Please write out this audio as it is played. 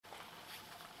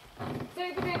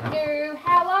Doo-ba-doo-doo.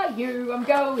 How are you? I'm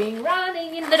going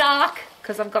running in the dark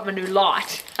because I've got my new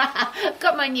light. I've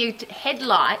got my new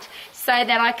headlight so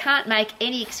that I can't make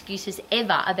any excuses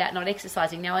ever about not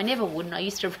exercising. Now, I never would, and I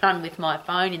used to run with my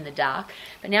phone in the dark,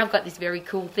 but now I've got this very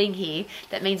cool thing here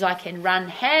that means I can run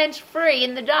hands-free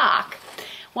in the dark.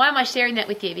 Why am I sharing that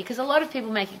with you? Because a lot of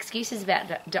people make excuses about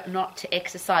not to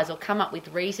exercise or come up with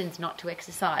reasons not to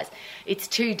exercise. It's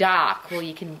too dark, or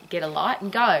you can get a light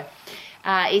and go.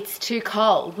 It's too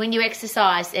cold. When you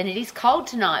exercise, and it is cold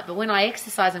tonight, but when I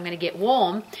exercise I'm going to get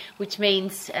warm, which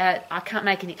means I can't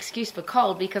make an excuse for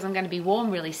cold because I'm going to be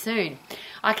warm really soon.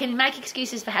 I can make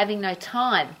excuses for having no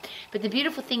time, but the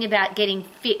beautiful thing about getting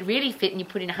fit, really fit, and you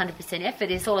put in 100% effort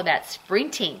is all about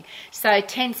sprinting. So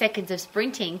 10 seconds of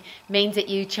sprinting means that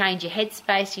you change your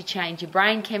headspace, you change your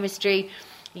brain chemistry,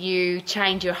 you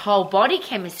change your whole body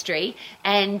chemistry,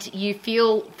 and you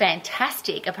feel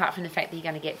fantastic, apart from the fact that you're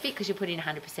going to get fit because you put in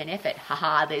 100% effort.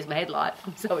 Haha, there's my headlight.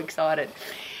 I'm so excited.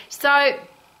 So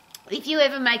if you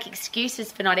ever make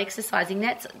excuses for not exercising,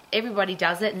 everybody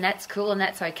does it, and that's cool and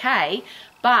that's okay.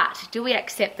 But do we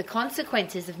accept the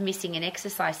consequences of missing an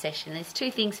exercise session? There's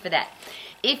two things for that.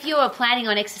 If you are planning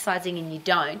on exercising and you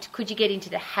don't, could you get into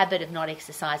the habit of not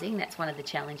exercising? That's one of the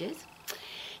challenges.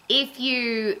 If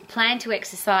you plan to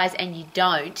exercise and you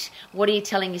don't, what are you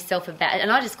telling yourself about it? And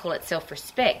I just call it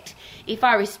self-respect. If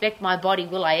I respect my body,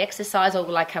 will I exercise, or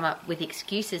will I come up with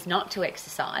excuses not to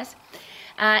exercise?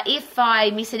 If I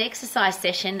miss an exercise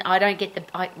session, I don't get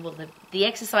the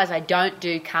exercise I don't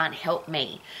do can't help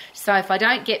me. So if I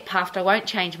don't get puffed, I won't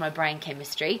change my brain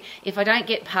chemistry. If I don't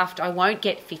get puffed, I won't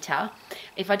get fitter.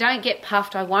 If I don't get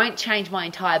puffed, I won't change my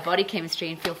entire body chemistry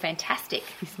and feel fantastic.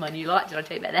 This is my new light. Did I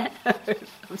tell you about that?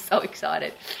 I'm so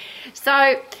excited.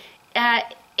 So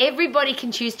everybody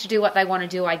can choose to do what they want to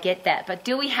do. I get that. But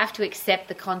do we have to accept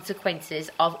the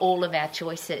consequences of all of our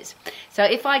choices? So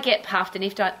if I get puffed and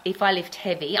if I lift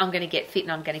heavy, I'm going to get fit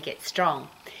and I'm going to get strong.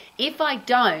 If I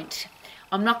don't,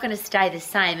 I'm not going to stay the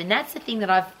same. And that's the thing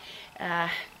that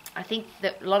I think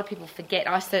that a lot of people forget.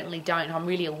 I certainly don't. I'm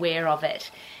really aware of it.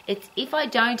 It's if I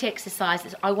don't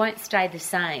exercise, I won't stay the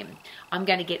same. I'm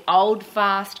going to get old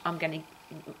fast. I'm going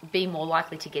to be more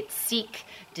likely to get sick,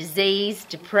 diseased,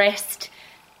 depressed,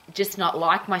 just not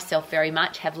like myself very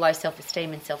much, have low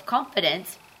self-esteem and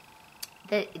self-confidence.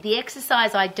 The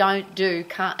exercise I don't do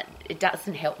it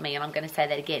doesn't help me, and I'm going to say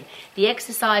that again. The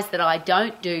exercise that I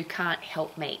don't do can't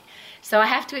help me. So I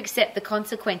have to accept the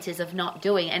consequences of not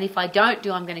doing, and if I don't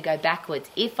do, I'm going to go backwards.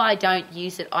 If I don't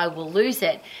use it, I will lose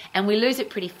it, and we lose it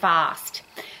pretty fast.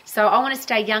 So I want to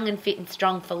stay young and fit and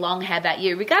strong for long. How about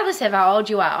you? Regardless of how old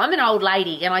you are. I'm an old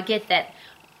lady, and I get that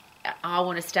I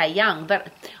want to stay young,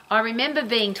 but I remember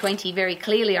being 20 very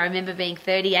clearly. I remember being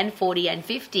 30 and 40 and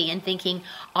 50 and thinking,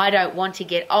 I don't want to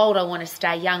get old. I want to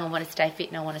stay young. I want to stay fit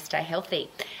and I want to stay healthy.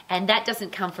 And that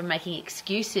doesn't come from making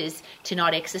excuses to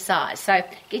not exercise. So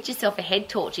get yourself a head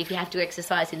torch if you have to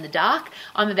exercise in the dark.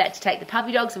 I'm about to take the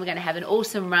puppy dogs and we're going to have an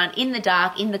awesome run in the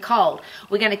dark, in the cold.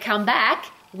 We're going to come back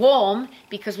warm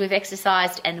because we've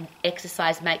exercised, and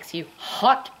exercise makes you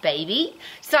hot, baby.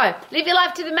 So live your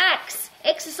life to the max.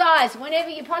 Exercise whenever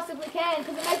you possibly can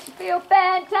because it makes you feel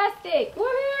fantastic.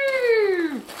 Woohoo!